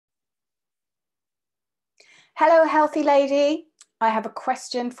Hello, healthy lady. I have a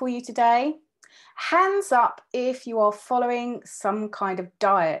question for you today. Hands up if you are following some kind of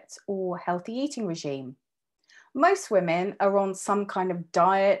diet or healthy eating regime. Most women are on some kind of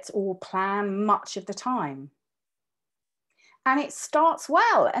diet or plan much of the time. And it starts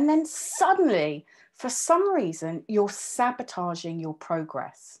well, and then suddenly, for some reason, you're sabotaging your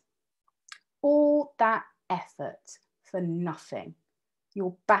progress. All that effort for nothing.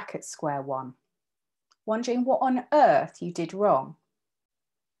 You're back at square one, wondering what on earth you did wrong.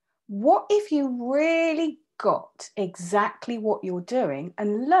 What if you really got exactly what you're doing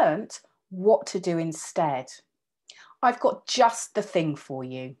and learnt what to do instead? I've got just the thing for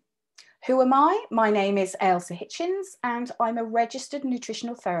you. Who am I? My name is Ailsa Hitchens and I'm a registered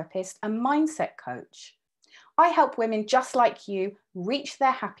nutritional therapist and mindset coach. I help women just like you reach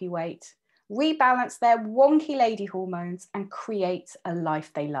their happy weight, rebalance their wonky lady hormones and create a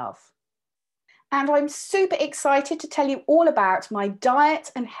life they love. And I'm super excited to tell you all about my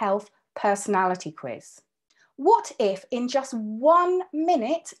diet and health personality quiz. What if in just 1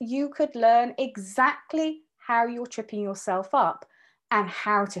 minute you could learn exactly how you're tripping yourself up and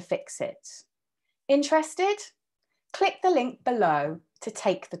how to fix it? Interested? Click the link below to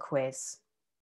take the quiz.